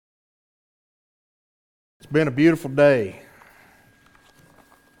been a beautiful day.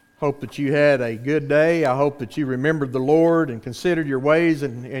 Hope that you had a good day. I hope that you remembered the Lord and considered your ways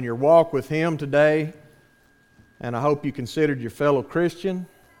and your walk with Him today. And I hope you considered your fellow Christian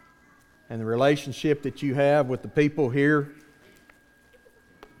and the relationship that you have with the people here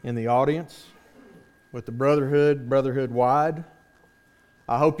in the audience, with the brotherhood wide.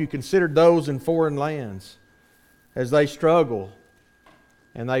 I hope you considered those in foreign lands as they struggle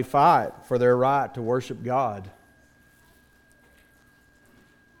and they fight for their right to worship God.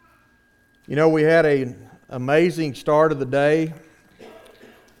 You know, we had an amazing start of the day.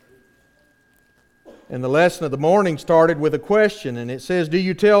 And the lesson of the morning started with a question, and it says, do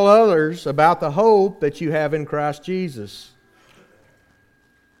you tell others about the hope that you have in Christ Jesus?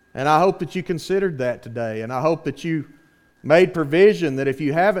 And I hope that you considered that today, and I hope that you made provision that if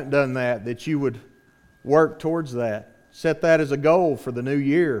you haven't done that, that you would work towards that. Set that as a goal for the new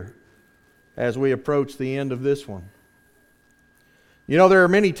year as we approach the end of this one. You know, there are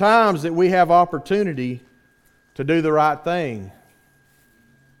many times that we have opportunity to do the right thing.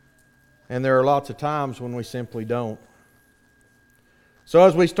 And there are lots of times when we simply don't. So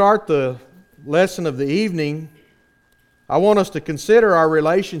as we start the lesson of the evening, I want us to consider our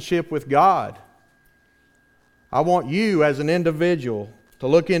relationship with God. I want you as an individual to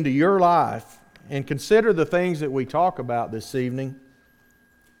look into your life and consider the things that we talk about this evening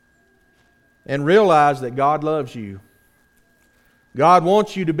and realize that God loves you. God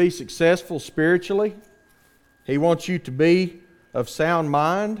wants you to be successful spiritually. He wants you to be of sound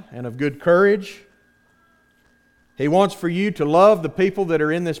mind and of good courage. He wants for you to love the people that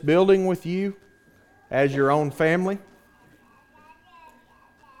are in this building with you as your own family.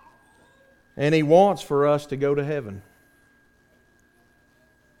 And He wants for us to go to heaven.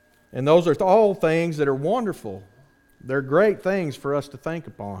 And those are all things that are wonderful. They're great things for us to think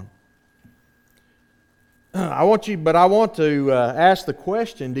upon. I want to ask the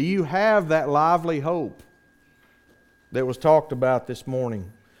question, do you have that lively hope that was talked about this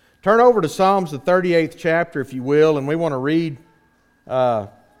morning? Turn over to Psalms, the 38th chapter, if you will, and we want to read.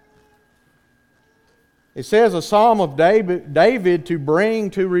 It says, a psalm of David to bring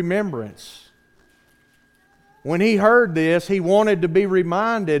to remembrance. When he heard this, he wanted to be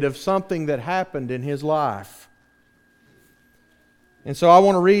reminded of something that happened in his life. And so I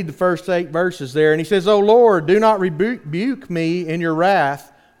want to read the first 8 verses there. And he says, O Lord, do not rebuke me in your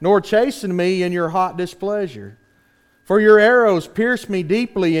wrath, nor chasten me in your hot displeasure. For your arrows pierce me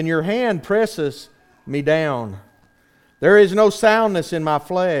deeply, and your hand presses me down. There is no soundness in my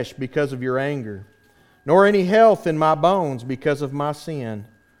flesh because of your anger, nor any health in my bones because of my sin.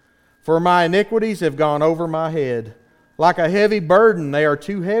 For my iniquities have gone over my head. Like a heavy burden, they are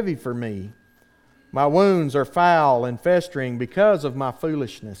too heavy for me. My wounds are foul and festering because of my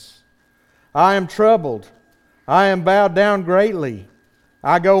foolishness. I am troubled. I am bowed down greatly.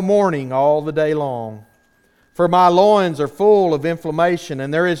 I go mourning all the day long. For my loins are full of inflammation,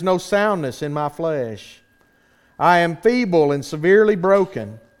 and there is no soundness in my flesh. I am feeble and severely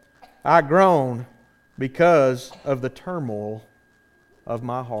broken. I groan because of the turmoil of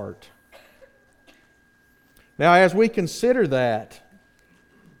my heart. Now, as we consider that,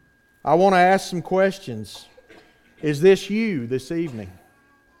 I want to ask some questions. Is this you this evening?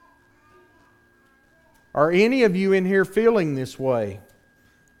 Are any of you in here feeling this way?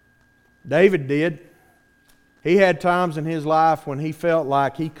 David did. He had times in his life when he felt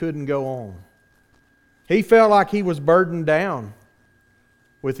like he couldn't go on. He felt like he was burdened down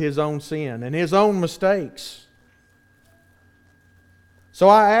with his own sin and his own mistakes. So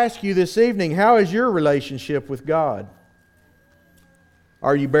I ask you this evening, how is your relationship with God?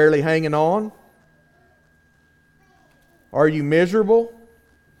 Are you barely hanging on? Are you miserable?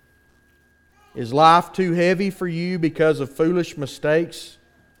 Is life too heavy for you because of foolish mistakes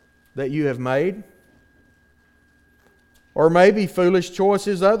that you have made? Or maybe foolish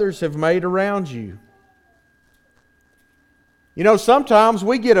choices others have made around you? You know, sometimes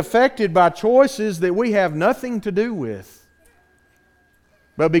we get affected by choices that we have nothing to do with.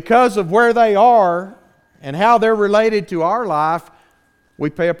 But because of where they are and how they're related to our life, we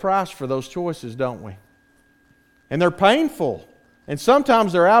pay a price for those choices, don't we? And they're painful. And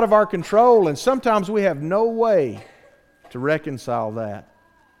sometimes they're out of our control. And sometimes we have no way to reconcile that.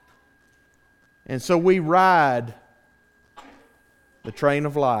 And so we ride the train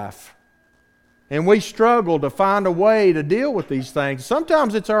of life. And we struggle to find a way to deal with these things.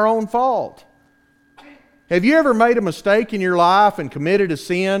 Sometimes it's our own fault. Have you ever made a mistake in your life and committed a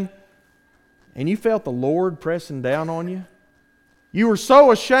sin and you felt the Lord pressing down on you? You were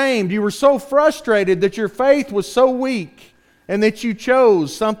so ashamed, you were so frustrated that your faith was so weak and that you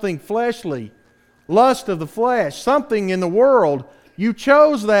chose something fleshly lust of the flesh, something in the world. You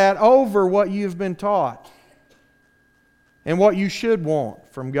chose that over what you've been taught and what you should want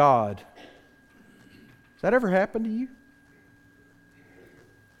from God. Has that ever happened to you?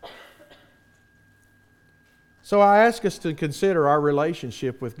 So I ask us to consider our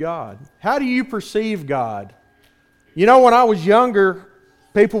relationship with God. How do you perceive God? You know, when I was younger,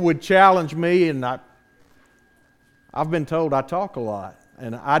 people would challenge me, and I've been told I talk a lot.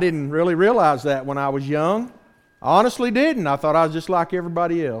 And I didn't really realize that when I was young. I honestly didn't. I thought I was just like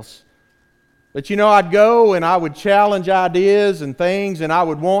everybody else. But you know, I'd go and I would challenge ideas and things, and I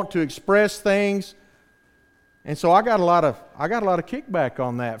would want to express things. And so I got a lot of kickback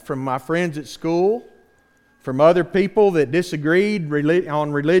on that from my friends at school, from other people that disagreed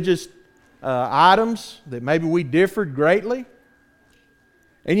on religious items, that maybe we differed greatly.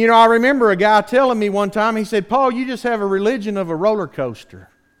 And you know, I remember a guy telling me one time, he said, "Paul, you just have a religion of a roller coaster.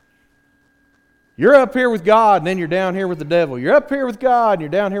 You're up here with God and then you're down here with the devil. You're up here with God and you're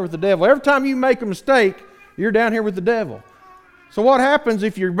down here with the devil. Every time you make a mistake, you're down here with the devil." So what happens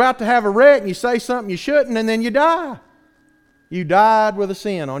if you're about to have a wreck and you say something you shouldn't and then you die? You died with a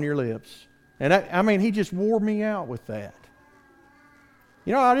sin on your lips. And he just wore me out with that.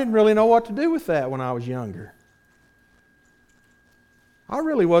 You know, I didn't really know what to do with that when I was younger. I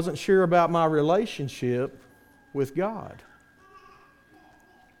really wasn't sure about my relationship with God.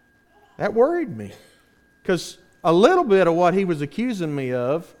 That worried me. Because a little bit of what he was accusing me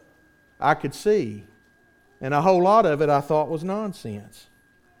of, I could see. And a whole lot of it I thought was nonsense.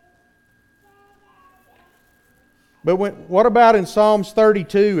 But what about in Psalms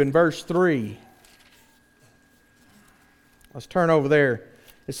 32 and verse 3? Let's turn over there.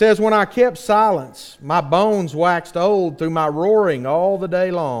 It says, "When I kept silence, my bones waxed old through my roaring all the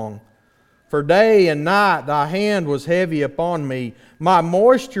day long. For day and night thy hand was heavy upon me. My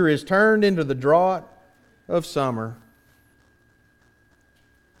moisture is turned into the drought of summer."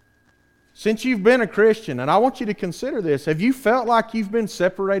 Since you've been a Christian, and I want you to consider this, have you felt like you've been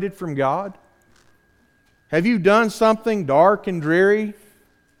separated from God? Have you done something dark and dreary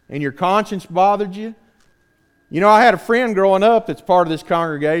and your conscience bothered you? You know, I had a friend growing up that's part of this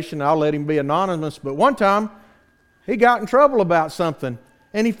congregation. I'll let him be anonymous. But one time, he got in trouble about something.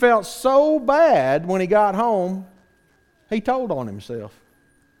 And he felt so bad when he got home, he told on himself.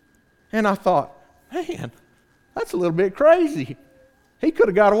 And I thought, man, that's a little bit crazy. He could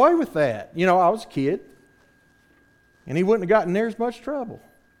have got away with that. You know, I was a kid. And he wouldn't have gotten near as much trouble.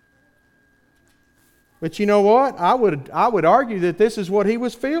 But you know what? I would argue that this is what he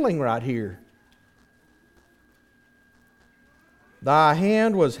was feeling right here. Thy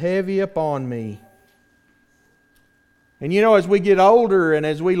hand was heavy upon me. And you know, as we get older and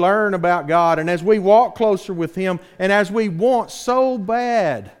as we learn about God and as we walk closer with Him and as we want so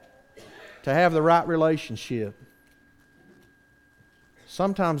bad to have the right relationship,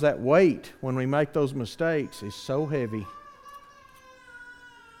 sometimes that weight when we make those mistakes is so heavy.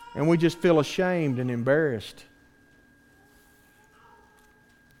 And we just feel ashamed and embarrassed.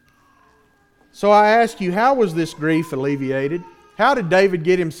 So I ask you, how was this grief alleviated? How did David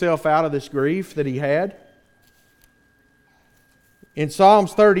get himself out of this grief that he had? In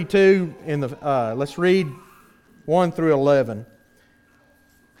Psalms 32, let's read 1 through 11.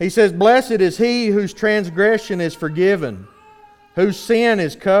 He says, "Blessed is he whose transgression is forgiven, whose sin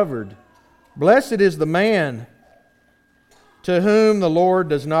is covered. Blessed is the man to whom the Lord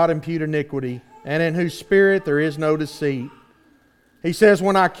does not impute iniquity, and in whose spirit there is no deceit." He says,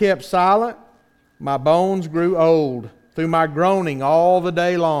 "When I kept silent, my bones grew old through my groaning all the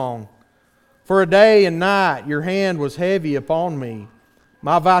day long. For a day and night your hand was heavy upon me.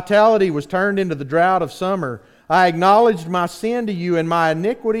 My vitality was turned into the drought of summer. I acknowledged my sin to you, and my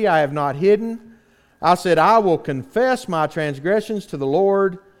iniquity I have not hidden. I said, I will confess my transgressions to the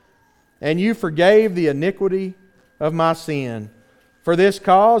Lord, and you forgave the iniquity of my sin. For this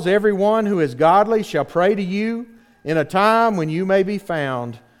cause everyone who is godly shall pray to you in a time when you may be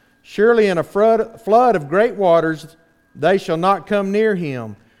found. Surely in a flood of great waters they shall not come near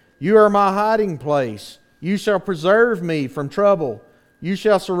him. You are my hiding place. You shall preserve me from trouble. You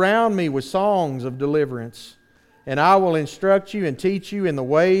shall surround me with songs of deliverance. And I will instruct you and teach you in the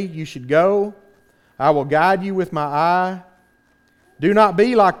way you should go. I will guide you with my eye. Do not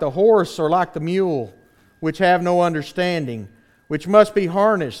be like the horse or like the mule, which have no understanding, which must be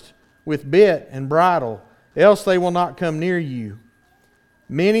harnessed with bit and bridle, else they will not come near you.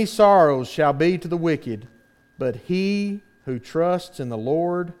 Many sorrows shall be to the wicked, but he who trusts in the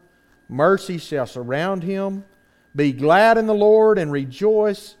Lord, mercy shall surround him. Be glad in the Lord and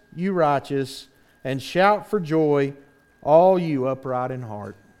rejoice, you righteous, and shout for joy, all you upright in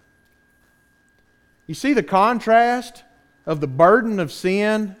heart." You see the contrast of the burden of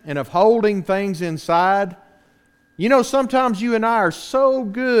sin and of holding things inside? You know, sometimes you and I are so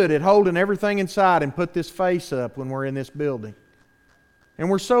good at holding everything inside and put this face up when we're in this building. And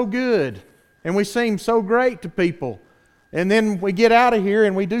we're so good. And we seem so great to people. And then we get out of here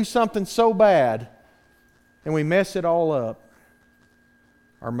and we do something so bad. And we mess it all up.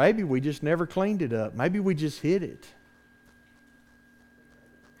 Or maybe we just never cleaned it up. Maybe we just hid it.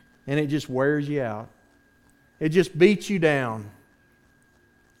 And it just wears you out. It just beats you down.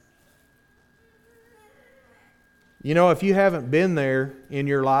 You know, if you haven't been there in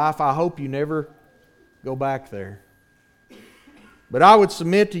your life, I hope you never go back there. But I would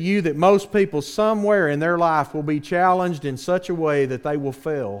submit to you that most people somewhere in their life will be challenged in such a way that they will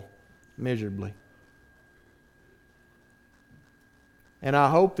fail miserably. And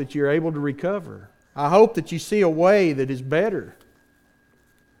I hope that you're able to recover. I hope that you see a way that is better.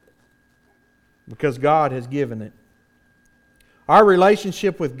 Because God has given it. Our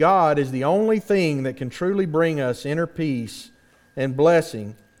relationship with God is the only thing that can truly bring us inner peace and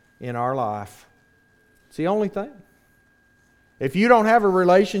blessing in our life. It's the only thing. If you don't have a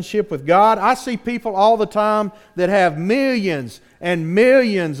relationship with God, I see people all the time that have millions and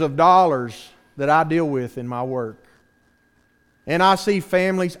millions of dollars that I deal with in my work. And I see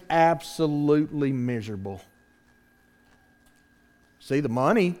families absolutely miserable. See, the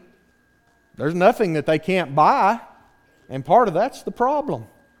money, there's nothing that they can't buy. And part of that's the problem.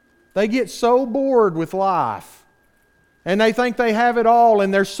 They get so bored with life. And they think they have it all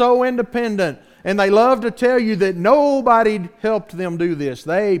and they're so independent. And they love to tell you that nobody helped them do this.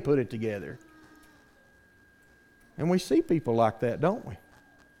 They put it together. And we see people like that, don't we?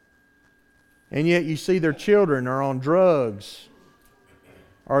 And yet you see their children are on drugs.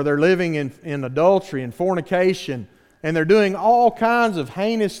 Or they're living in adultery and fornication. And they're doing all kinds of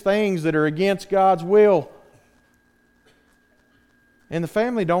heinous things that are against God's will. And the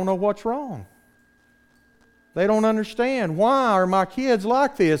family don't know what's wrong. They don't understand. Why are my kids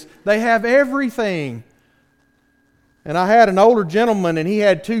like this? They have everything. And I had an older gentleman and he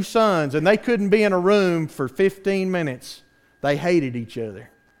had 2 sons and they couldn't be in a room for 15 minutes. They hated each other.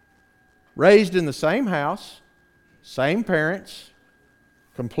 Raised in the same house, same parents,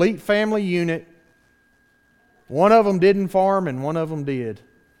 complete family unit. One of them didn't farm and one of them did.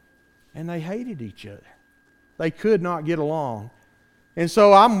 And they hated each other. They could not get along. And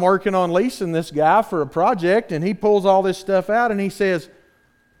so I'm working on leasing this guy for a project, and he pulls all this stuff out, and he says,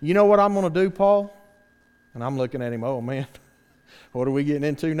 you know what I'm going to do, Paul? And I'm looking at him, oh man, what are we getting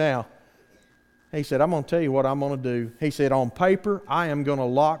into now? He said, I'm going to tell you what I'm going to do. He said, on paper, I am going to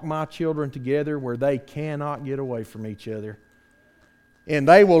lock my children together where they cannot get away from each other. And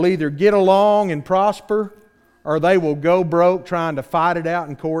they will either get along and prosper, or they will go broke trying to fight it out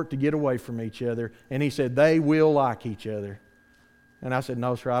in court to get away from each other. And he said, they will like each other. And I said,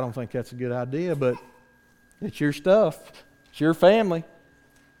 no, sir, I don't think that's a good idea, but it's your stuff. It's your family.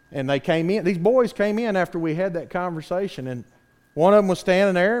 And they came in. These boys came in after we had that conversation, and one of them was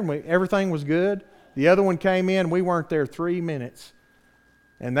standing there, and everything was good. The other one came in. We weren't there 3 minutes.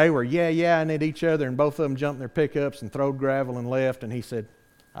 And they were yeah-and at each other, and both of them jumped in their pickups and throwed gravel and left. And he said,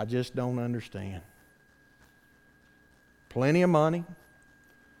 I just don't understand. Plenty of money.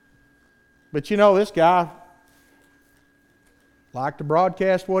 But you know, this guy liked to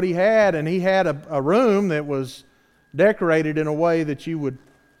broadcast what he had, and he had a room that was decorated in a way that you would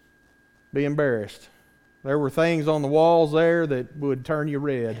be embarrassed. There were things on the walls there that would turn you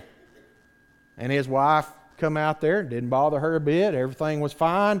red. And his wife come out there, it didn't bother her a bit, everything was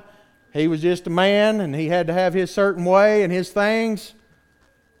fine. He was just a man, and he had to have his certain way and his things.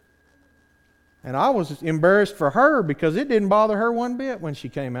 And I was embarrassed for her because it didn't bother her one bit when she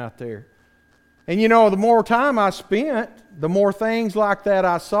came out there. And you know, the more time I spent, the more things like that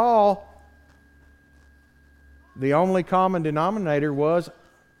I saw. The only common denominator was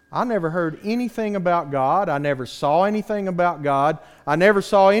I never heard anything about God. I never saw anything about God. I never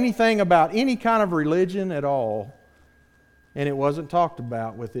saw anything about any kind of religion at all. And it wasn't talked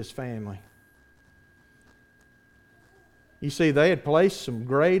about with this family. You see, they had placed some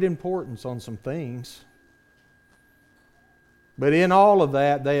great importance on some things. But in all of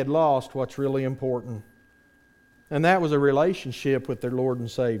that, they had lost what's really important. And that was a relationship with their Lord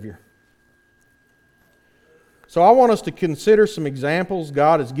and Savior. So I want us to consider some examples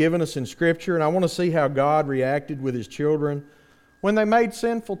God has given us in Scripture, and I want to see how God reacted with His children when they made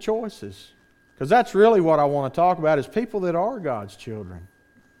sinful choices. Because that's really what I want to talk about, is people that are God's children.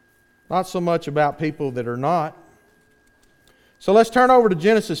 Not so much about people that are not. So let's turn over to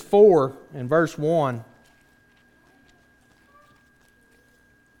Genesis 4 and verse 1.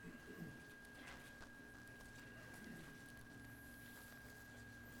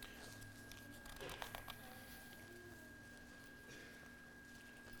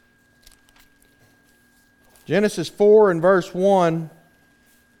 Genesis 4 and verse 1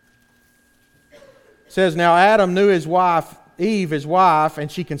 says, Now Adam knew his wife, Eve his wife, and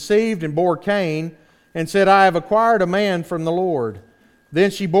she conceived and bore Cain, and said, I have acquired a man from the Lord.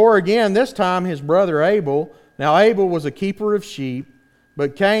 Then she bore again, this time his brother Abel. Now Abel was a keeper of sheep,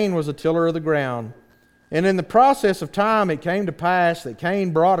 but Cain was a tiller of the ground. And in the process of time it came to pass that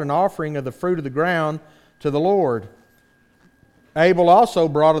Cain brought an offering of the fruit of the ground to the Lord. Abel also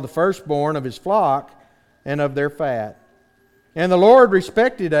brought of the firstborn of his flock and of their fat. And the Lord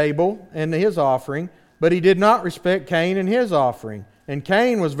respected Abel and his offering, but he did not respect Cain and his offering. And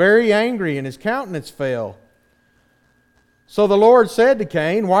Cain was very angry, and his countenance fell. So the Lord said to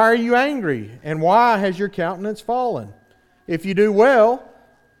Cain, Why are you angry? And why has your countenance fallen? If you do well,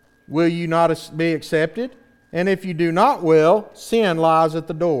 will you not be accepted? And if you do not well, sin lies at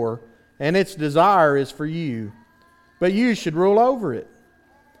the door, and its desire is for you, but you should rule over it.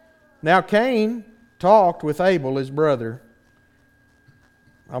 Now Cain talked with Abel his brother.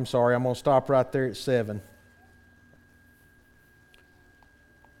 I'm going to stop right there at 7.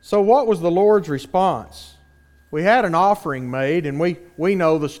 So what was the Lord's response? We had an offering made, and we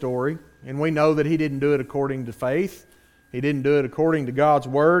know the story, and we know that he didn't do it according to faith. He didn't do it according to God's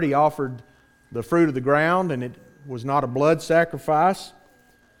word. He offered the fruit of the ground, and it was not a blood sacrifice.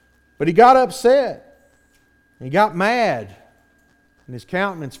 But he got upset. He got mad, and his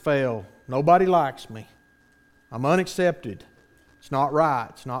countenance fell. Nobody likes me. I'm unaccepted. It's not right.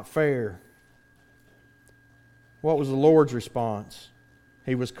 It's not fair. What was the Lord's response?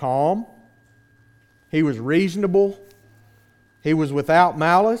 He was calm. He was reasonable. He was without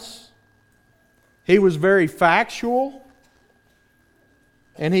malice. He was very factual.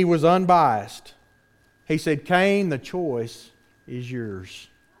 And he was unbiased. He said, Cain, the choice is yours.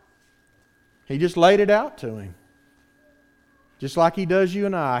 He just laid it out to him. Just like he does you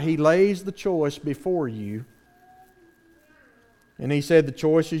and I. He lays the choice before you. And he said, the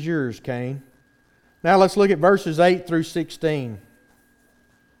choice is yours, Cain. Now let's look at verses 8 through 16.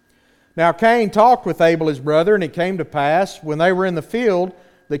 Now Cain talked with Abel his brother, and it came to pass, when they were in the field,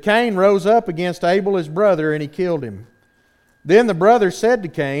 that Cain rose up against Abel his brother, and he killed him. Then the brother said to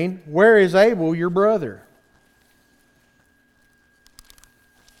Cain, Where is Abel your brother?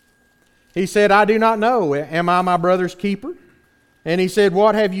 He said, I do not know. Am I my brother's keeper? And he said,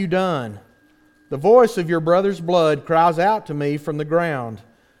 What have you done? The voice of your brother's blood cries out to me from the ground.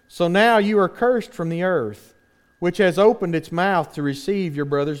 So now you are cursed from the earth, which has opened its mouth to receive your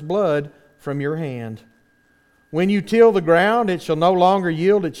brother's blood from your hand. When you till the ground, it shall no longer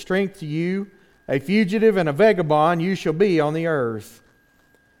yield its strength to you. A fugitive and a vagabond you shall be on the earth.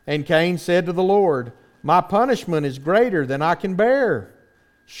 And Cain said to the Lord, My punishment is greater than I can bear.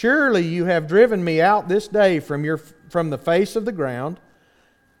 Surely you have driven me out this day from the face of the ground.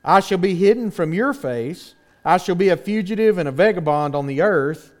 I shall be hidden from your face. I shall be a fugitive and a vagabond on the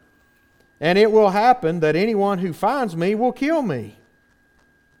earth. And it will happen that anyone who finds me will kill me.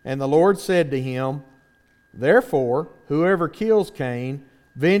 And the Lord said to him, Therefore, whoever kills Cain,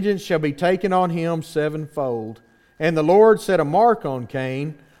 vengeance shall be taken on him sevenfold. And the Lord set a mark on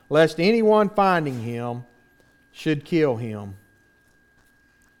Cain, lest anyone finding him should kill him.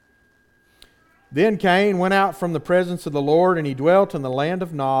 Then Cain went out from the presence of the Lord, and he dwelt in the land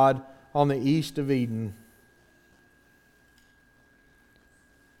of Nod on the east of Eden.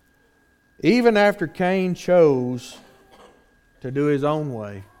 Even after Cain chose to do his own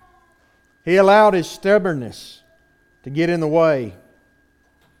way, he allowed his stubbornness to get in the way.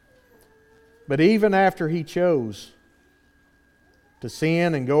 But even after he chose to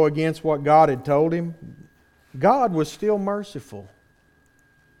sin and go against what God had told him, God was still merciful.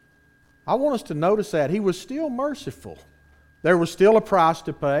 I want us to notice that. He was still merciful. There was still a price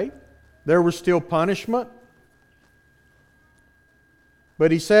to pay. There was still punishment.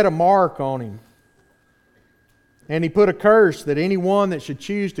 But He set a mark on him. And He put a curse that anyone that should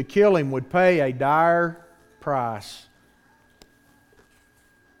choose to kill him would pay a dire price.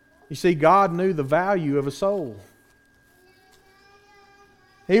 You see, God knew the value of a soul.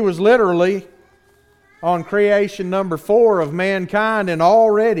 He was literally on creation number 4 of mankind, and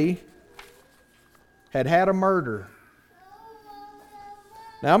already had a murder.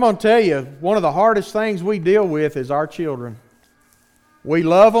 Now I'm going to tell you, one of the hardest things we deal with is our children. We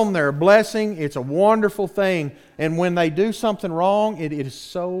love them, they're a blessing, it's a wonderful thing. And when they do something wrong, it is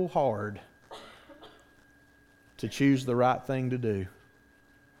so hard to choose the right thing to do.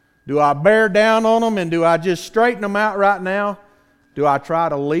 Do I bear down on them and do I just straighten them out right now? Do I try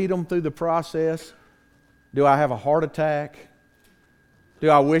to lead them through the process? Do I have a heart attack? Do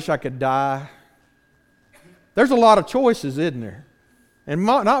I wish I could die? There's a lot of choices, isn't there? And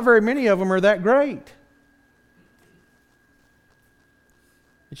not very many of them are that great.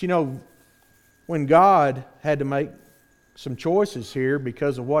 But you know, when God had to make some choices here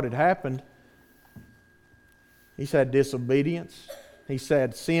because of what had happened, He's had disobedience. He's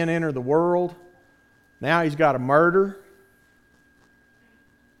had sin enter the world. Now He's got a murder.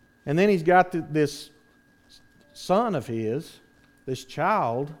 And then He's got this son of His, this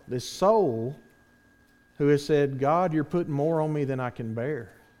child, this soul, who has said, God, You're putting more on me than I can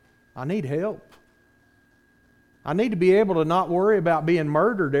bear. I need help. I need to be able to not worry about being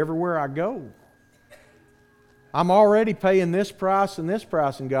murdered everywhere I go. I'm already paying this price and this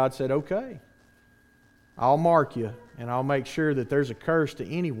price. And God said, okay, I'll mark you and I'll make sure that there's a curse to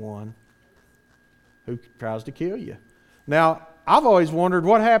anyone who tries to kill you. Now, I've always wondered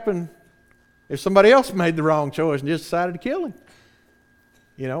what happened if somebody else made the wrong choice and just decided to kill him.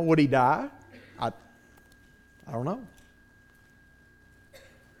 You know, would he die? I don't know.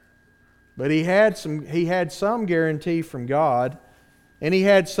 But he had some guarantee from God, and he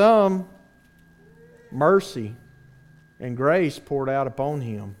had some mercy and grace poured out upon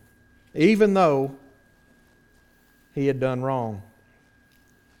him, even though he had done wrong.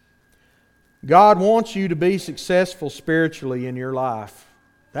 God wants you to be successful spiritually in your life.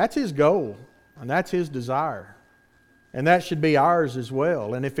 That's His goal, and that's His desire. And that should be ours as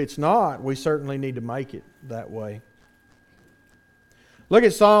well. And if it's not, we certainly need to make it that way. Look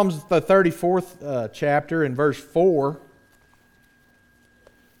at Psalms, the 34th chapter, in verse 4.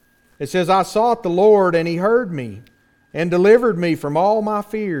 It says, I sought the Lord, and He heard me, and delivered me from all my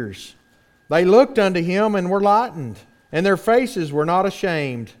fears. They looked unto Him, and were lightened, and their faces were not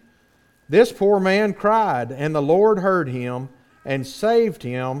ashamed. This poor man cried, and the Lord heard him, and saved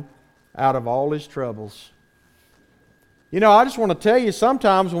him out of all his troubles. You know, I just want to tell you,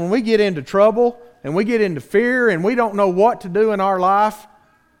 sometimes when we get into trouble, and we get into fear, and we don't know what to do in our life,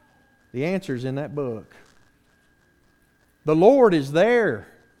 the answer's in that book. The Lord is there.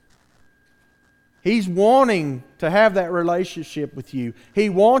 He's wanting to have that relationship with you. He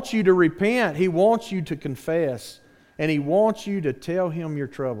wants you to repent. He wants you to confess. And He wants you to tell Him your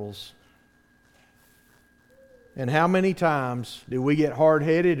troubles. And how many times do we get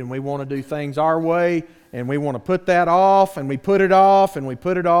hard-headed and we want to do things our way, and we want to put that off, and we put it off, and we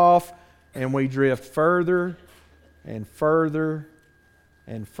put it off, and we drift further and further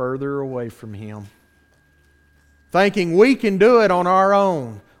and further away from Him, thinking we can do it on our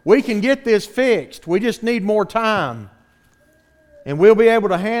own. We can get this fixed. We just need more time, and we'll be able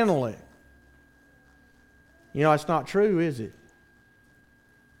to handle it. You know, it's not true, is it?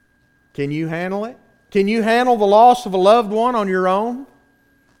 Can you handle it? Can you handle the loss of a loved one on your own?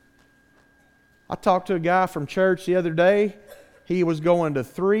 I talked to a guy from church the other day. He was going to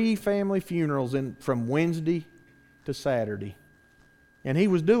 3 family funerals from Wednesday to Saturday. And he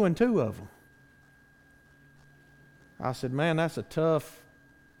was doing 2 of them. I said, man, that's a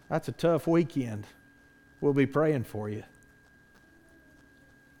tough weekend. We'll be praying for you.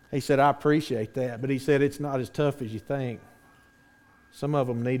 He said, I appreciate that. But he said, it's not as tough as you think. Some of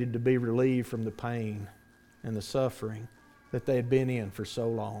them needed to be relieved from the pain and the suffering that they had been in for so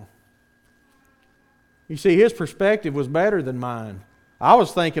long. You see, his perspective was better than mine. I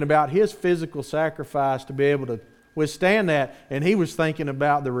was thinking about his physical sacrifice to be able to withstand that, and he was thinking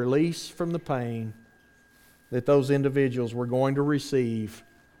about the release from the pain that those individuals were going to receive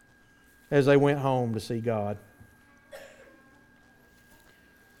as they went home to see God.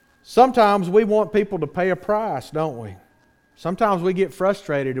 Sometimes we want people to pay a price, don't we? Sometimes we get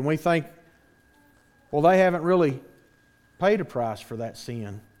frustrated and we think, well, they haven't really paid a price for that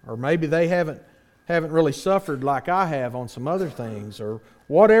sin. Or maybe they haven't really suffered like I have on some other things. Or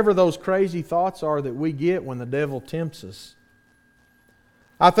whatever those crazy thoughts are that we get when the devil tempts us.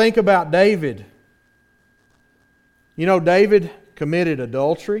 I think about David. You know, David committed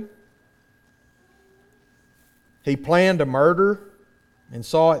adultery. He planned to murder and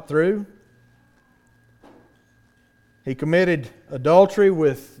saw it through. He committed adultery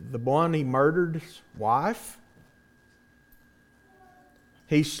with the one he murdered's wife.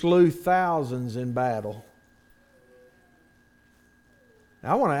 He slew thousands in battle.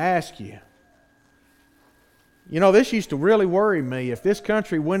 Now, I want to ask you, you know, this used to really worry me. If this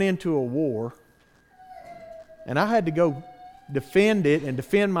country went into a war and I had to go defend it and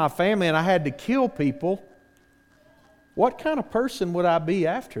defend my family and I had to kill people, what kind of person would I be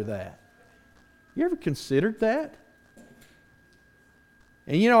after that? You ever considered that?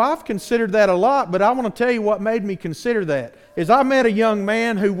 And you know, I've considered that a lot, but I want to tell you what made me consider that. Is I met a young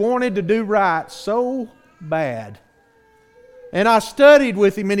man who wanted to do right so bad. And I studied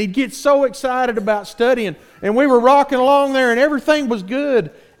with him, and he'd get so excited about studying. And we were rocking along there, and everything was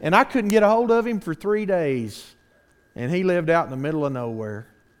good. And I couldn't get a hold of him for 3 days. And he lived out in the middle of nowhere.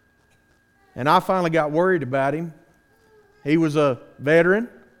 And I finally got worried about him. He was a veteran.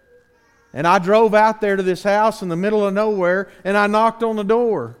 And I drove out there to this house in the middle of nowhere, and I knocked on the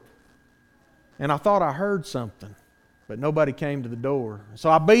door. And I thought I heard something, but nobody came to the door. So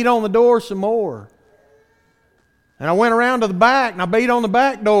I beat on the door some more. And I went around to the back, and I beat on the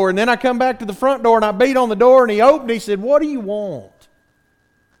back door. And then I come back to the front door, and I beat on the door, and he opened. He said, "What do you want?"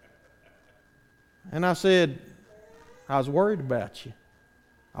 And I said, "I was worried about you.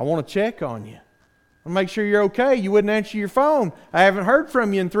 I want to check on you. I want to make sure you're okay. You wouldn't answer your phone. I haven't heard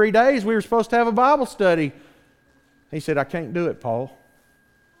from you in 3 days. We were supposed to have a Bible study." He said, "I can't do it, Paul."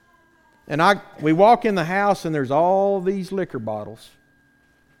 And we walk in the house, and there's all these liquor bottles.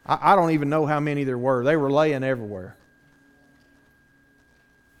 I don't even know how many there were. They were laying everywhere.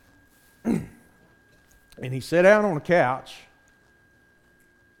 And he sat down on a couch,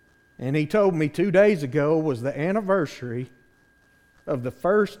 and he told me 2 days ago was the anniversary of the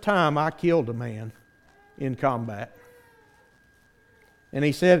first time I killed a man in combat. And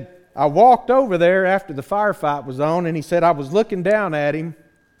he said, I walked over there after the firefight was on, and he said, I was looking down at him,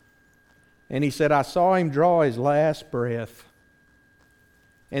 and he said, I saw him draw his last breath.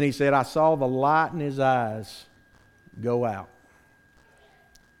 And he said, I saw the light in his eyes go out.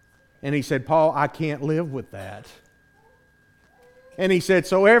 And he said, Paul, I can't live with that. And he said,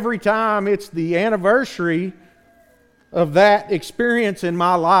 so every time it's the anniversary of that experience in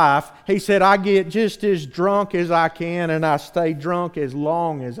my life, he said, I get just as drunk as I can, and I stay drunk as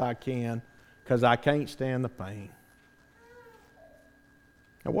long as I can because I can't stand the pain.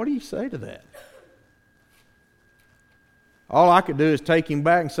 Now, what do you say to that? All I could do is take him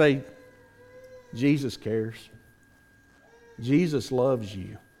back and say, Jesus cares. Jesus loves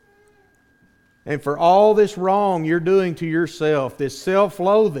you. And for all this wrong you're doing to yourself, this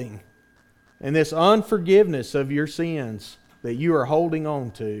self-loathing and this unforgiveness of your sins that you are holding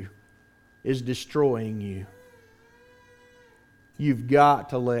on to is destroying you. You've got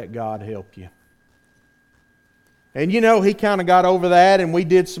to let God help you. And you know, he kind of got over that, and we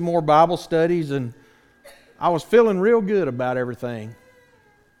did some more Bible studies, and I was feeling real good about everything.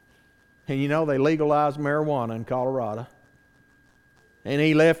 And you know, they legalized marijuana in Colorado. And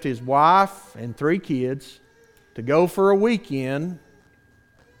he left his wife and 3 kids to go for a weekend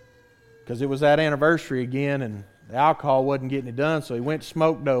because it was that anniversary again, and the alcohol wasn't getting it done, so he went to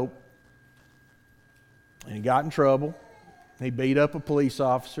smoke dope. And he got in trouble. He beat up a police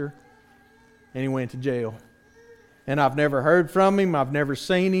officer, and he went to jail. And I've never heard from him. I've never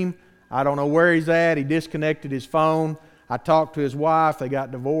seen him. I don't know where he's at. He disconnected his phone. I talked to his wife. They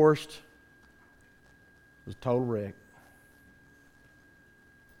got divorced. It was a total wreck.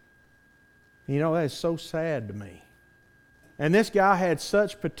 You know, that is so sad to me. And this guy had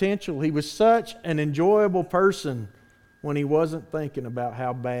such potential. He was such an enjoyable person when he wasn't thinking about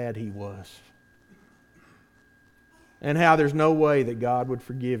how bad he was. And how there's no way that God would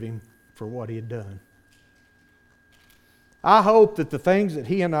forgive him for what he had done. I hope that the things that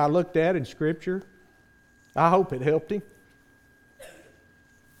he and I looked at in Scripture, I hope it helped him.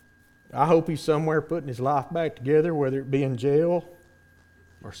 I hope he's somewhere putting his life back together, whether it be in jail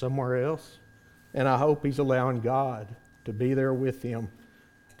or somewhere else. And I hope he's allowing God to be there with him,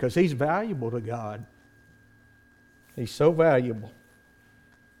 because he's valuable to God. He's so valuable.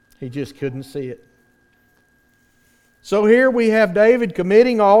 He just couldn't see it. So here we have David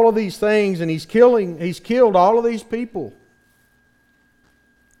committing all of these things, and he's killed all of these people.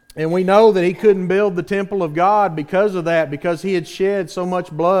 And we know that he couldn't build the temple of God because of that, because he had shed so much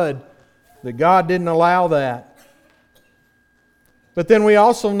blood that God didn't allow that. But then we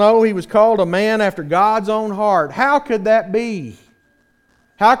also know he was called a man after God's own heart. How could that be?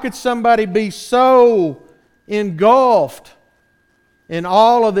 How could somebody be so engulfed in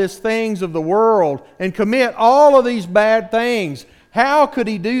all of these things of the world and commit all of these bad things? How could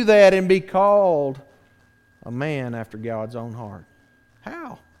he do that and be called a man after God's own heart?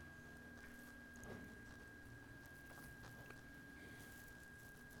 How?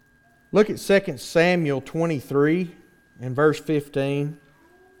 Look at 2 Samuel 23 and verse 15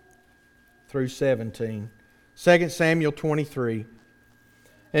 through 17. 2 Samuel 23.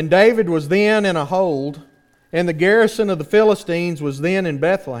 And David was then in a hold, and the garrison of the Philistines was then in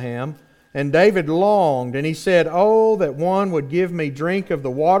Bethlehem. And David longed, and he said, Oh, that one would give me drink of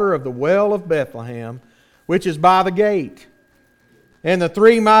the water of the well of Bethlehem, which is by the gate. And the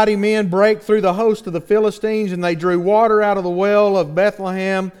 3 mighty men brake through the host of the Philistines, and they drew water out of the well of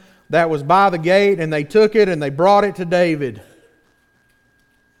Bethlehem that was by the gate, and they took it and they brought it to David.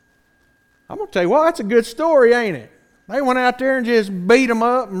 I'm going to tell you, well, that's a good story, ain't it? They went out there and just beat him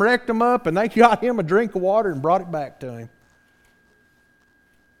up and wrecked him up, and they got him a drink of water and brought it back to him.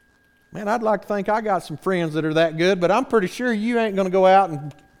 Man, I'd like to think I got some friends that are that good, but I'm pretty sure you ain't going to go out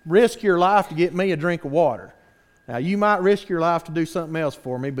and risk your life to get me a drink of water. Now, you might risk your life to do something else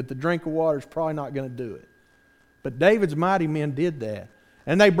for me, but the drink of water is probably not going to do it. But David's mighty men did that.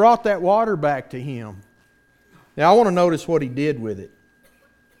 And they brought that water back to him. Now, I want to notice what he did with it.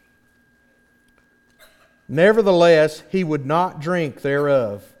 Nevertheless, he would not drink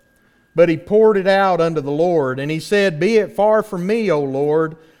thereof, but he poured it out unto the Lord. And he said, Be it far from me, O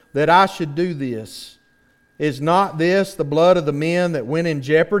Lord, that I should do this. Is not this the blood of the men that went in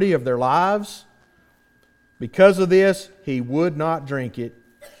jeopardy of their lives? Because of this, he would not drink it.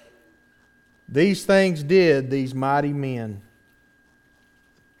 These things did these mighty men.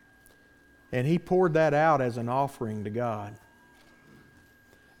 And he poured that out as an offering to God.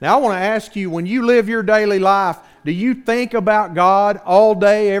 Now I want to ask you, when you live your daily life, do you think about God all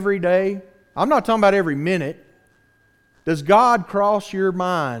day, every day? I'm not talking about every minute. Does God cross your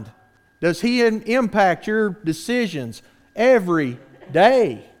mind? Does He impact your decisions every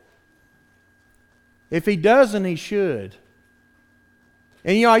day? If He doesn't, He should.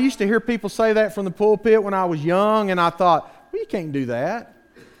 And I used to hear people say that from the pulpit when I was young, and I thought, well, you can't do that.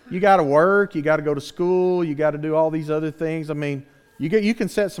 You got to work, you got to go to school, you got to do all these other things. I mean, you can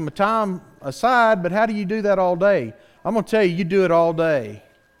set some time aside, but how do you do that all day? I'm going to tell you, you do it all day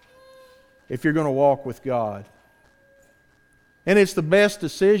if you're going to walk with God. And it's the best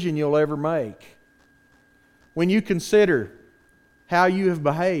decision you'll ever make. When you consider how you have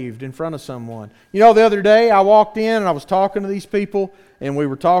behaved in front of someone. The other day I walked in and I was talking to these people, and we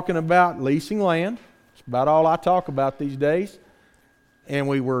were talking about leasing land. It's about all I talk about these days. And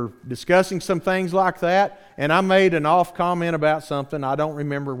we were discussing some things like that, and I made an off comment about something. I don't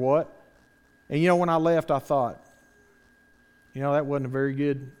remember what. And when I left, I thought,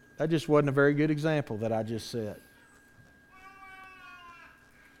 that just wasn't a very good example that I just set.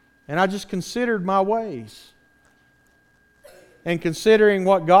 And I just considered my ways. And considering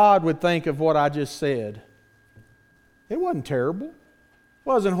what God would think of what I just said. It wasn't terrible. It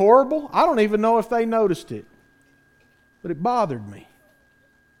wasn't horrible. I don't even know if they noticed it. But it bothered me.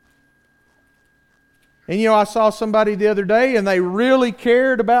 And I saw somebody the other day, and they really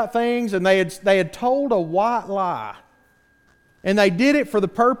cared about things, and they had told a white lie. And they did it for the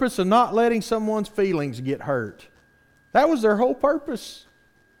purpose of not letting someone's feelings get hurt. That was their whole purpose.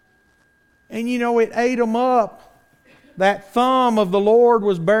 And it ate them up. That thumb of the Lord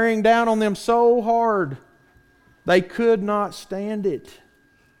was bearing down on them so hard, they could not stand it.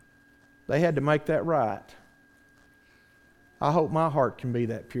 They had to make that right. I hope my heart can be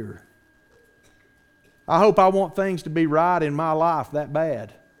that pure. I hope I want things to be right in my life that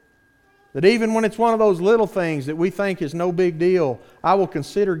bad. That even when it's one of those little things that we think is no big deal, I will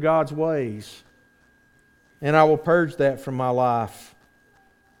consider God's ways. And I will purge that from my life.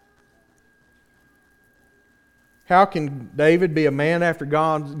 How can David be a man after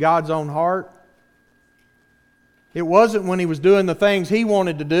God's own heart? It wasn't when he was doing the things he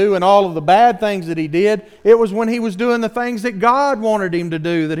wanted to do and all of the bad things that he did. It was when he was doing the things that God wanted him to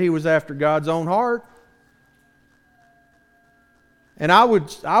do that he was after God's own heart. And I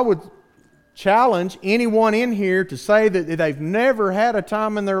would challenge anyone in here to say that they've never had a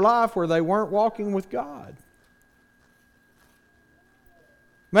time in their life where they weren't walking with God.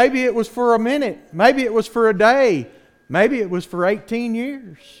 Maybe it was for a minute. Maybe it was for a day. Maybe it was for 18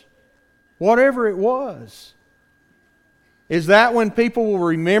 years. Whatever it was. Is that when people will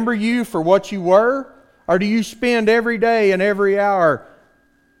remember you for what you were? Or do you spend every day and every hour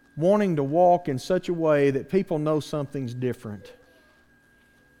wanting to walk in such a way that people know something's different?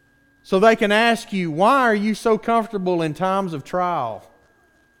 So they can ask you, why are you so comfortable in times of trial?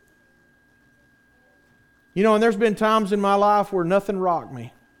 And there's been times in my life where nothing rocked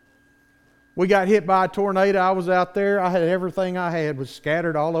me. We got hit by a tornado. I was out there. I had everything I had was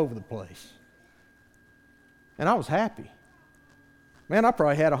scattered all over the place. And I was happy. Man, I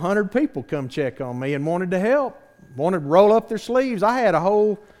probably had 100 people come check on me and wanted to help, wanted to roll up their sleeves. I had a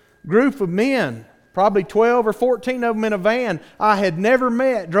whole group of men, probably 12 or 14 of them in a van I had never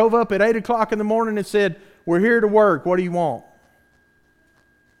met, drove up at 8 o'clock in the morning and said, "We're here to work. What do you want?"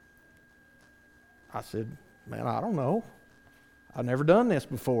 I said, "Man, I don't know. I've never done this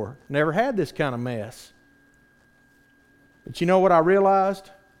before. Never had this kind of mess." But you know what I realized?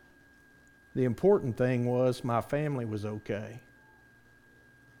 The important thing was my family was okay.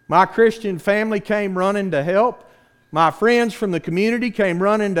 My Christian family came running to help. My friends from the community came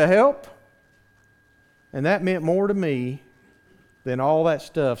running to help. And that meant more to me than all that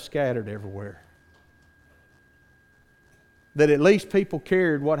stuff scattered everywhere. That at least people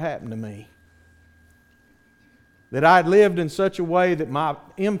cared what happened to me. that I'd lived in such a way that my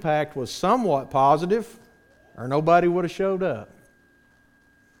impact was somewhat positive, or nobody would have showed up.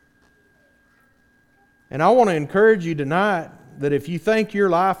 And I want to encourage you tonight that if you think your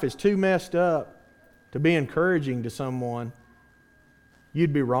life is too messed up to be encouraging to someone,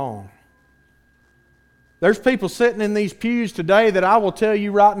 you'd be wrong. There's people sitting in these pews today that I will tell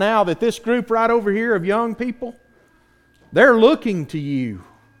you right now that this group right over here of young people, they're looking to you.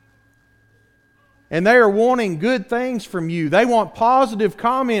 And they are wanting good things from you. They want positive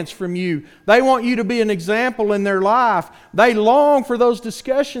comments from you. They want you to be an example in their life. They long for those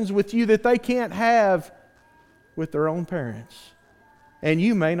discussions with you that they can't have with their own parents. And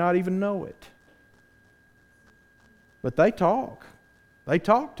you may not even know it. But they talk. They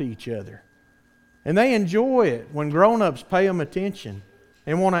talk to each other. And they enjoy it when grown-ups pay them attention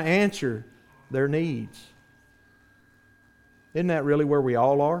and want to answer their needs. Isn't that really where we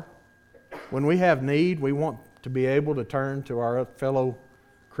all are? When we have need, we want to be able to turn to our fellow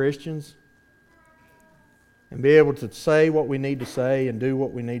Christians and be able to say what we need to say and do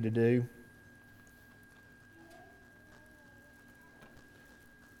what we need to do.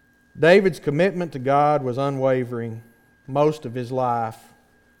 David's commitment to God was unwavering most of his life.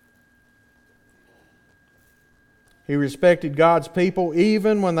 He respected God's people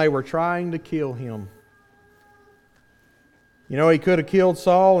even when they were trying to kill him. You know, he could have killed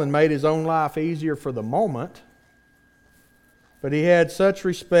Saul and made his own life easier for the moment, but he had such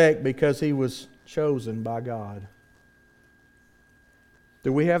respect because he was chosen by God.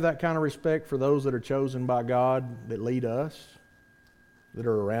 Do we have that kind of respect for those that are chosen by God, that lead us, that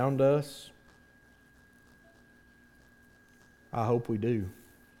are around us? I hope we do.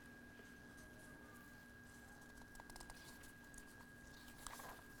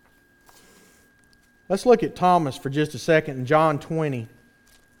 Let's look at Thomas for just a second in John 20.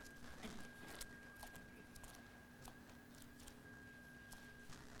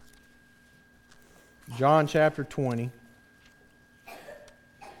 John chapter 20.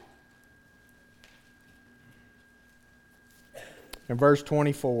 And verse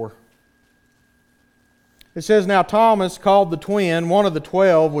 24. It says, "Now Thomas, called the twin, one of the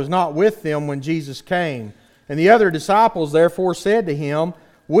 12, was not with them when Jesus came. And the other disciples therefore said to him,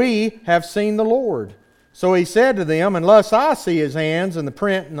 'We have seen the Lord.' So he said to them, 'Unless I see his hands and the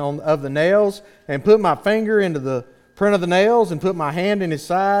print of the nails, and put my finger into the print of the nails, and put my hand in his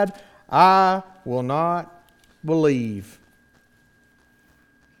side, I will not believe.'"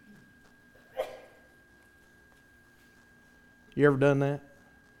 You ever done that?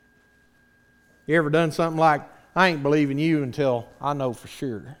 You ever done something like, "I ain't believing you until I know for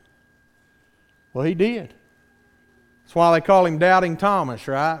sure"? Well, he did. That's why they call him Doubting Thomas,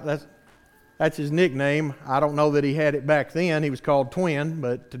 right? That's his nickname. I don't know that he had it back then. He was called Twin,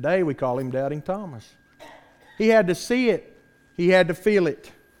 but today we call him Doubting Thomas. He had to see it. He had to feel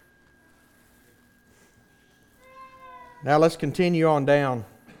it. Now let's continue on down.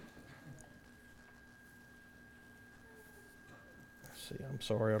 Let's see, I'm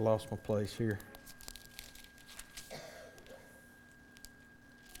sorry I lost my place here.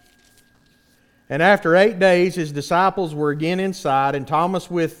 "And after 8 days his disciples were again inside, and Thomas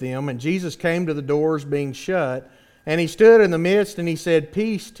with them. And Jesus came to the doors being shut. And he stood in the midst, and he said,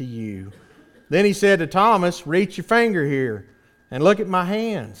 'Peace to you.' Then he said to Thomas, 'Reach your finger here, and look at my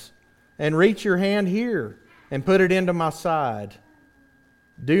hands. And reach your hand here, and put it into my side.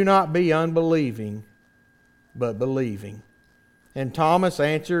 Do not be unbelieving, but believing.' And Thomas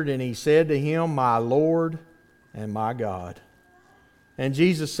answered, and he said to him, 'My Lord and my God.' And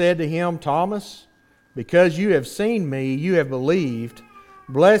Jesus said to him, 'Thomas, because you have seen me, you have believed.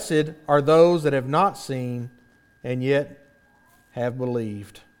 Blessed are those that have not seen and yet have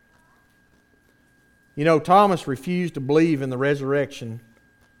believed.'" You know, Thomas refused to believe in the resurrection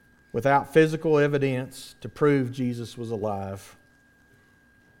without physical evidence to prove Jesus was alive.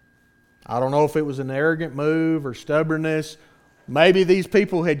 I don't know if it was an arrogant move or stubbornness. Maybe these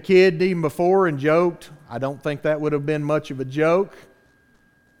people had kidded him before and joked. I don't think that would have been much of a joke.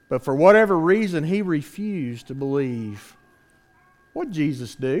 But for whatever reason, he refused to believe. What did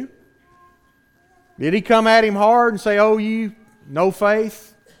Jesus do? Did he come at him hard and say, "Oh, you, no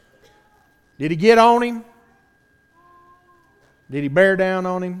faith"? Did he get on him? Did he bear down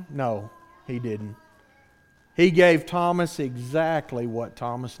on him? No, he didn't. He gave Thomas exactly what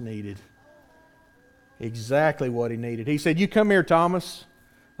Thomas needed. Exactly what he needed. He said, "You come here, Thomas.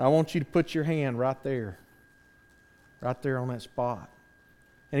 I want you to put your hand right there. Right there on that spot."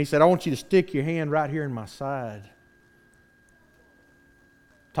 And he said, "I want you to stick your hand right here in my side."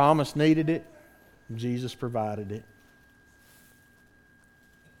 Thomas needed it. Jesus provided it.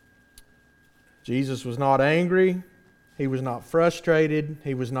 Jesus was not angry. He was not frustrated.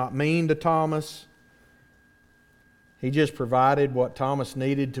 He was not mean to Thomas. He just provided what Thomas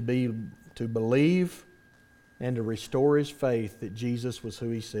needed to believe and to restore his faith that Jesus was who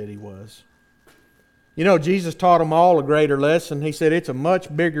He said He was. You know, Jesus taught them all a greater lesson. He said it's a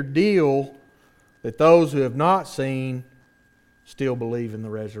much bigger deal that those who have not seen still believe in the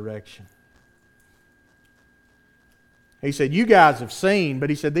resurrection. He said, you guys have seen, but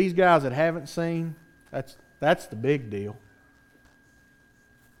He said, these guys that haven't seen, that's the big deal.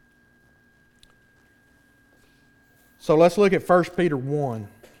 So let's look at 1 Peter 1.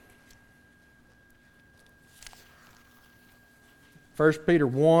 1 Peter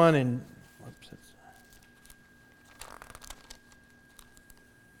 1 and...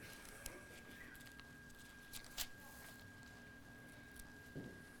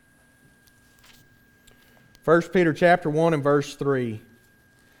 First Peter chapter 1 and verse 3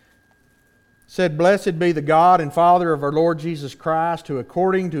 said, Blessed be the God and Father of our Lord Jesus Christ, who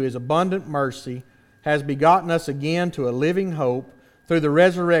according to His abundant mercy has begotten us again to a living hope through the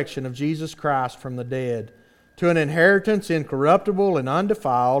resurrection of Jesus Christ from the dead, to an inheritance incorruptible and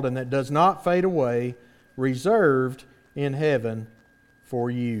undefiled, and that does not fade away, reserved in heaven for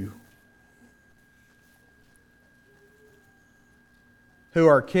you, who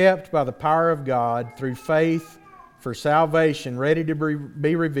are kept by the power of God through faith for salvation, ready to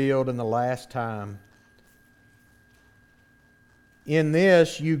be revealed in the last time. In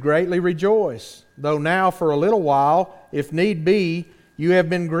this you greatly rejoice, though now for a little while, if need be, you have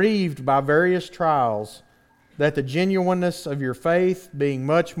been grieved by various trials, that the genuineness of your faith, being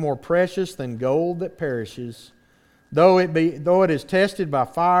much more precious than gold that perishes, though it is tested by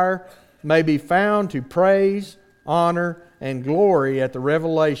fire, may be found to praise, honor, and glory at the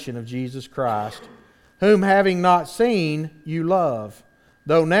revelation of Jesus Christ, whom having not seen, you love.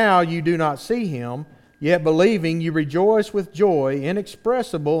 Though now you do not see Him, yet believing you rejoice with joy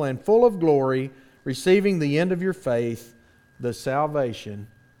inexpressible and full of glory, receiving the end of your faith, the salvation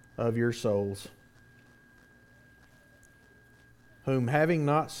of your souls. Whom having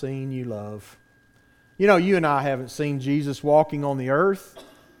not seen, you love. You know, you and I haven't seen Jesus walking on the earth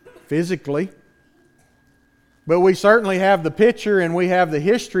physically. But we certainly have the picture and we have the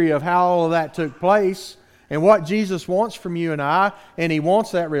history of how all of that took place and what Jesus wants from you and I. And He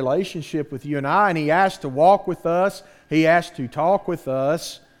wants that relationship with you and I. And He asks to walk with us. He asks to talk with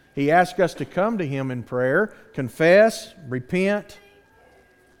us. He asks us to come to Him in prayer, confess, repent.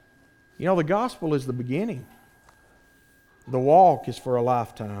 You know, the gospel is the beginning. The walk is for a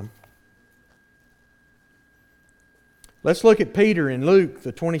lifetime. Let's look at Peter in Luke,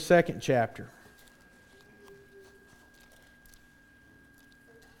 the 22nd chapter.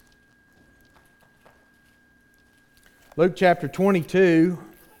 Luke chapter 22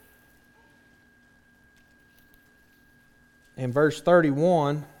 and verse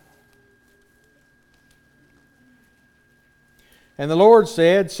 31. And the Lord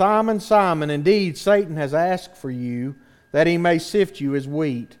said, Simon, Simon, indeed Satan has asked for you, that he may sift you as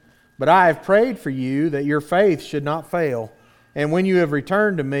wheat. But I have prayed for you, that your faith should not fail. And when you have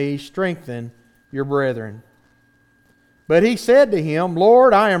returned to me, strengthen your brethren. But he said to him,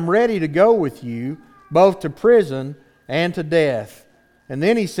 Lord, I am ready to go with you, both to prison and to death. And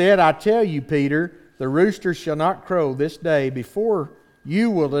then he said, I tell you, Peter, the rooster shall not crow this day before you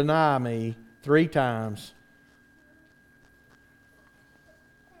will deny me 3 times.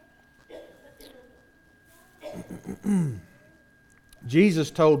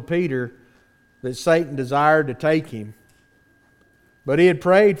 Jesus told Peter that Satan desired to take him, but he had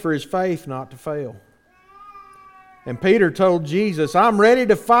prayed for his faith not to fail. And Peter told Jesus, I'm ready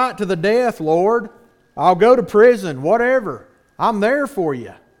to fight to the death, Lord. I'll go to prison, whatever. I'm there for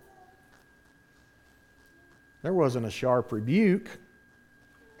you. There wasn't a sharp rebuke.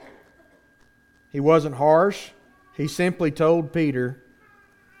 He wasn't harsh. He simply told Peter,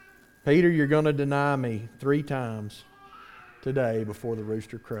 Peter, you're going to deny me 3 times today before the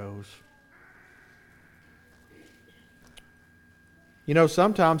rooster crows. You know,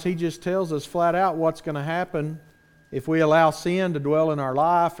 sometimes He just tells us flat out what's going to happen if we allow sin to dwell in our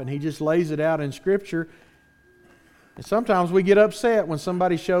life, and He just lays it out in Scripture. And sometimes we get upset when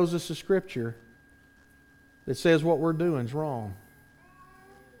somebody shows us a Scripture that says what we're doing is wrong.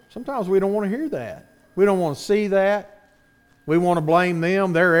 Sometimes we don't want to hear that. We don't want to see that. We want to blame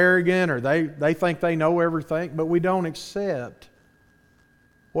them. They're arrogant, or they think they know everything, but we don't accept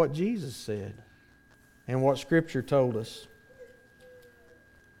what Jesus said and what Scripture told us.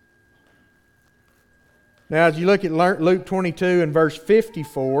 Now, as you look at Luke 22 and verse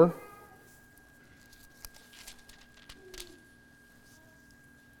 54,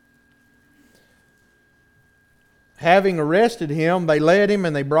 having arrested him, they led him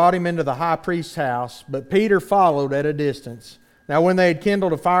and they brought him into the high priest's house. But Peter followed at a distance. Now when they had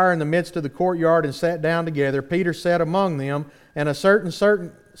kindled a fire in the midst of the courtyard and sat down together, Peter sat among them, and a certain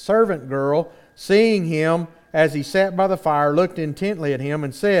servant girl, seeing him as he sat by the fire, looked intently at him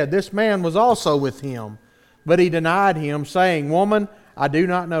and said, "This man was also with him." But he denied him, saying, "Woman, I do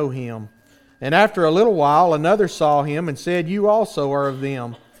not know him." And after a little while another saw him and said, "You also are of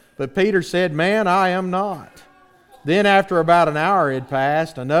them." But Peter said, "Man, I am not." Then after about an hour had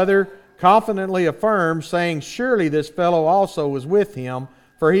passed, another confidently affirmed, saying, "Surely this fellow also was with him,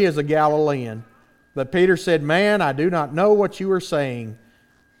 for he is a Galilean." But Peter said, "Man, I do not know what you are saying."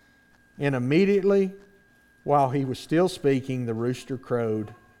 And immediately, while he was still speaking, the rooster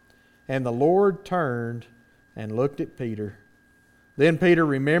crowed. And the Lord turned and looked at Peter. Then Peter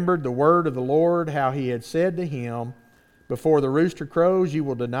remembered the word of the Lord, how he had said to him, "Before the rooster crows, you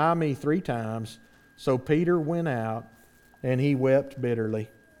will deny me 3 times." So Peter went out, and he wept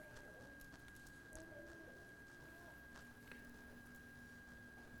bitterly.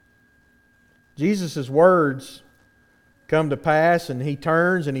 Jesus' words come to pass, and he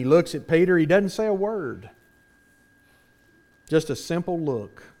turns and he looks at Peter. He doesn't say a word. Just a simple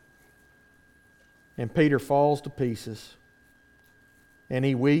look. And Peter falls to pieces. And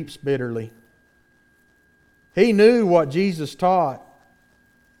he weeps bitterly. He knew what Jesus taught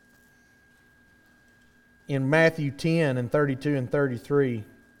in Matthew 10 and 32 and 33.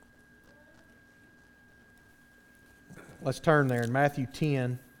 Let's turn there in Matthew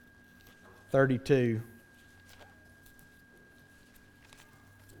 10, 32.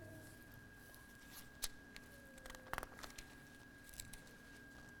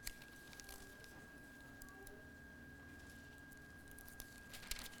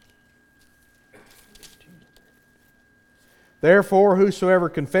 Therefore, whosoever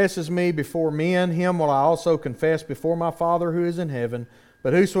confesses me before men, him will I also confess before my Father who is in heaven.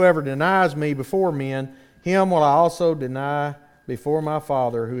 But whosoever denies me before men, him will I also deny before my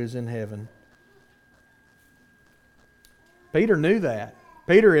Father who is in heaven. Peter knew that.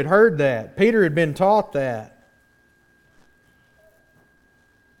 Peter had heard that. Peter had been taught that.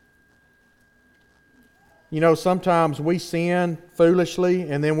 You know, sometimes we sin foolishly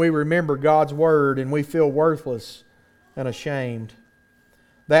and then we remember God's Word and we feel worthless and ashamed.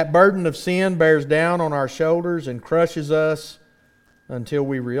 That burden of sin bears down on our shoulders and crushes us until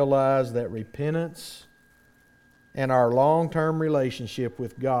we realize that repentance and our long-term relationship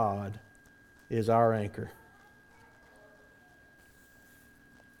with God is our anchor.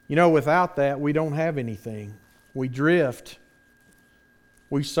 You know, without that, we don't have anything. We drift,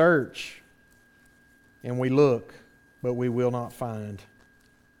 we search, and we look, but we will not find.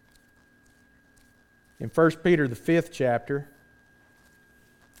 In 1 Peter, the 5th chapter,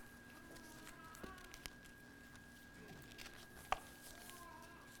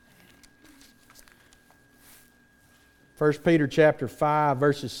 First Peter chapter 5,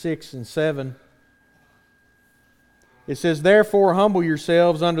 verses 6 and 7, it says, "Therefore humble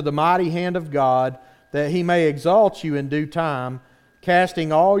yourselves under the mighty hand of God, that He may exalt you in due time,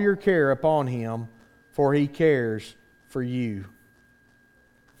 casting all your care upon Him, for He cares for you."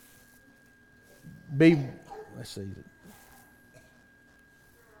 Let's see.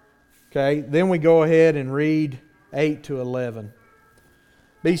 Okay, then we go ahead and read 8 to 11.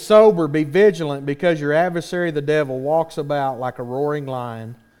 "Be sober, be vigilant, because your adversary the devil walks about like a roaring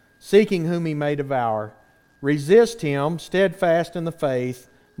lion, seeking whom he may devour. Resist him, steadfast in the faith,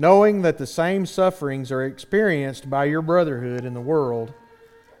 knowing that the same sufferings are experienced by your brotherhood in the world.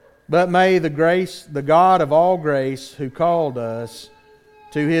 But may the God of all grace, who called us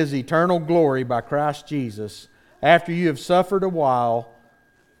to His eternal glory by Christ Jesus, after you have suffered a while,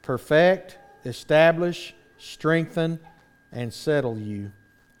 perfect, establish, strengthen, and settle you.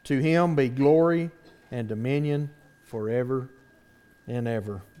 To Him be glory and dominion forever and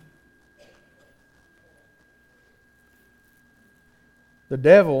ever." The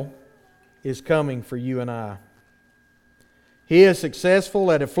devil is coming for you and I. He is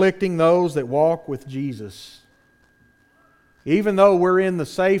successful at afflicting those that walk with Jesus. Even though we're in the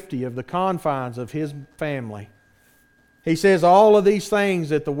safety of the confines of His family. He says all of these things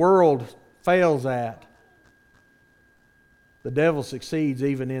that the world fails at, the devil succeeds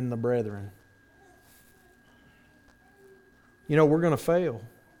even in the brethren. You know, we're going to fail.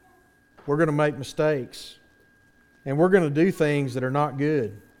 We're going to make mistakes. And we're going to do things that are not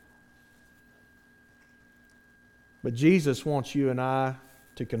good. But Jesus wants you and I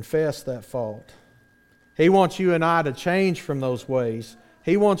to confess that fault. He wants you and I to change from those ways.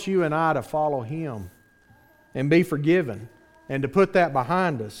 He wants you and I to follow Him and be forgiven and to put that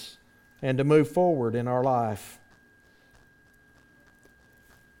behind us and to move forward in our life.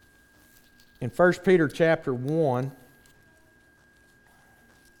 In 1 Peter chapter 1,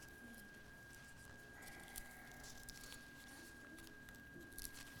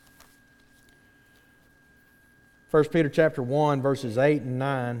 verses 8 and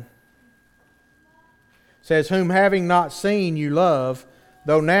 9 says, "Whom having not seen you love,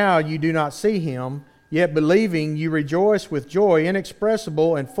 though now you do not see him, yet believing you rejoice with joy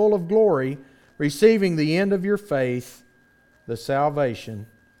inexpressible and full of glory, receiving the end of your faith, the salvation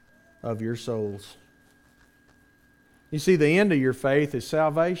of your souls." You see, the end of your faith is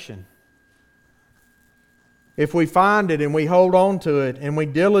salvation. If we find it and we hold on to it and we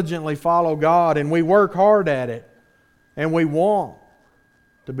diligently follow God and we work hard at it and we want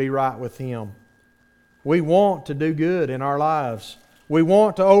to be right with Him, we want to do good in our lives, we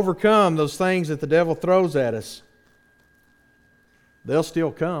want to overcome those things that the devil throws at us, they'll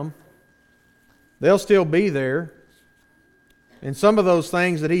still come. They'll still be there. And some of those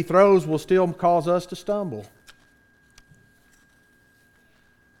things that he throws will still cause us to stumble.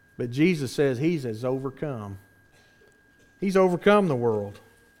 But Jesus says He has overcome. He's overcome the world.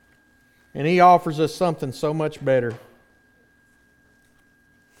 And He offers us something so much better.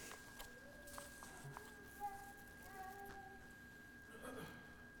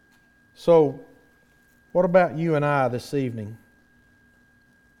 So, what about you and I this evening?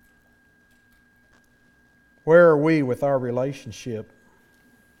 Where are we with our relationship?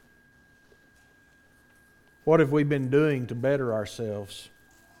 What have we been doing to better ourselves?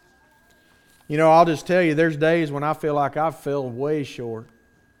 You know, I'll just tell you, there's days when I feel like I've fell way short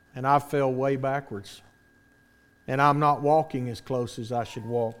and I've fell way backwards. And I'm not walking as close as I should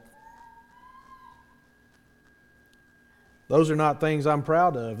walk. Those are not things I'm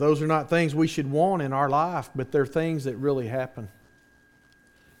proud of. Those are not things we should want in our life, but they're things that really happen.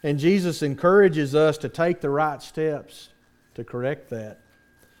 And Jesus encourages us to take the right steps to correct that.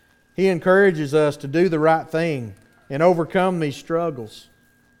 He encourages us to do the right thing and overcome these struggles.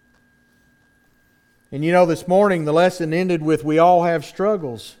 And you know, this morning the lesson ended with, we all have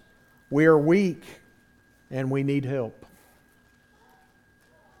struggles. We are weak and we need help.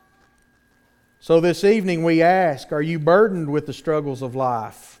 So this evening we ask, are you burdened with the struggles of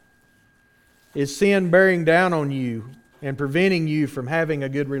life? Is sin bearing down on you and preventing you from having a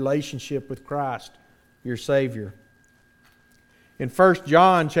good relationship with Christ, your Savior? In 1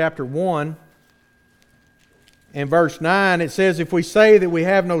 John chapter 1 and verse 9, it says, "If we say that we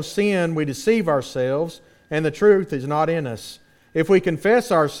have no sin, we deceive ourselves, and the truth is not in us. If we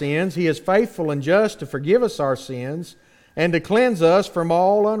confess our sins, He is faithful and just to forgive us our sins and to cleanse us from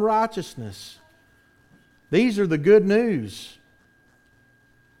all unrighteousness." These are the good news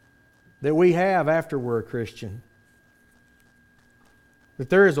that we have after we're a Christian. That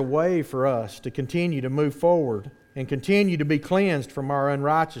there is a way for us to continue to move forward and continue to be cleansed from our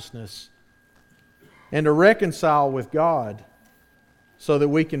unrighteousness and to reconcile with God so that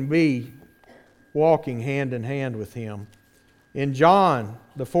we can be walking hand in hand with Him. In John,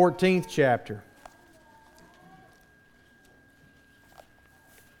 the 14th chapter,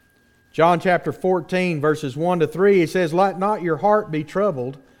 John chapter 14, verses 1 to 3, it says, "Let not your heart be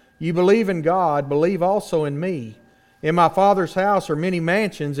troubled. You believe in God, believe also in me. In my Father's house are many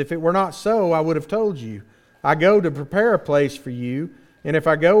mansions. If it were not so, I would have told you. I go to prepare a place for you. And if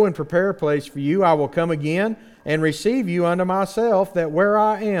I go and prepare a place for you, I will come again and receive you unto myself, that where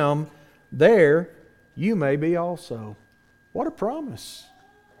I am, there you may be also." What a promise.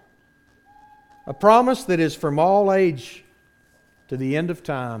 A promise that is from all age to the end of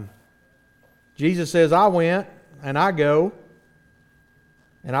time. Jesus says, I went and I go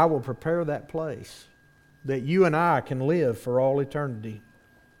and I will prepare that place that you and I can live for all eternity.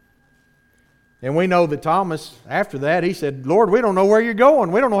 And we know that Thomas, after that, he said, "Lord, we don't know where you're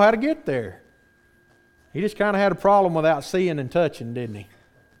going. We don't know how to get there." He just kind of had a problem without seeing and touching, didn't he?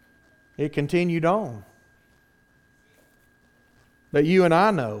 It continued on. But you and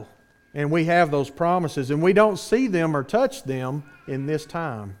I know, and we have those promises, and we don't see them or touch them in this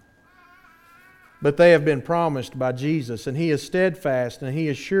time. But they have been promised by Jesus, and He is steadfast and He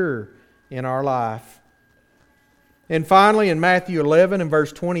is sure in our life. And finally, in Matthew 11 and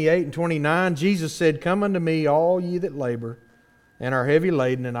verse 28 and 29, Jesus said, "Come unto me, all ye that labor and are heavy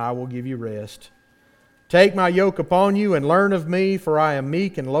laden, and I will give you rest. Take my yoke upon you and learn of me, for I am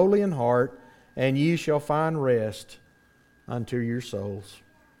meek and lowly in heart, and ye shall find rest unto your souls."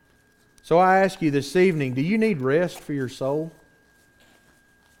 So I ask you this evening, do you need rest for your soul?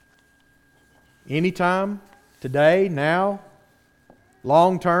 Anytime, today, now,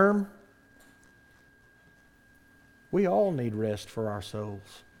 long term? We all need rest for our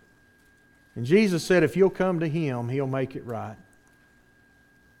souls. And Jesus said if you'll come to Him, He'll make it right.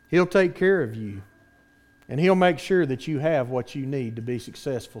 He'll take care of you. And He'll make sure that you have what you need to be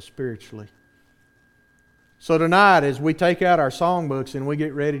successful spiritually. So tonight, as we take out our songbooks and we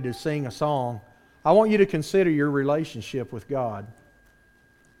get ready to sing a song, I want you to consider your relationship with God.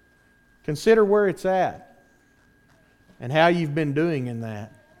 Consider where it's at and how you've been doing in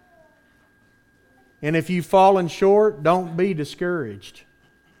that. And if you've fallen short, don't be discouraged.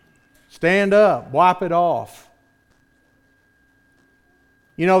 Stand up, wipe it off.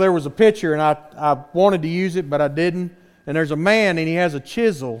 You know, there was a picture, and I wanted to use it, but I didn't. And there's a man, and he has a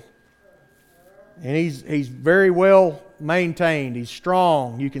chisel. And he's very well maintained. He's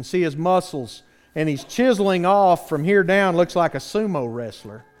strong. You can see his muscles. And he's chiseling off from here down, looks like a sumo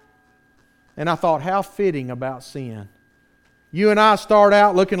wrestler. And I thought, how fitting about sin. You and I start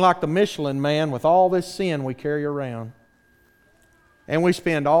out looking like the Michelin Man with all this sin we carry around. And we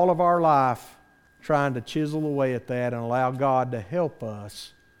spend all of our life trying to chisel away at that and allow God to help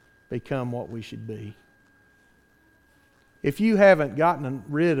us become what we should be. If you haven't gotten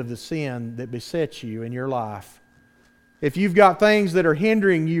rid of the sin that besets you in your life, if you've got things that are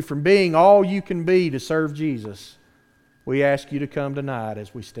hindering you from being all you can be to serve Jesus, we ask you to come tonight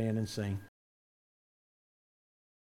as we stand and sing.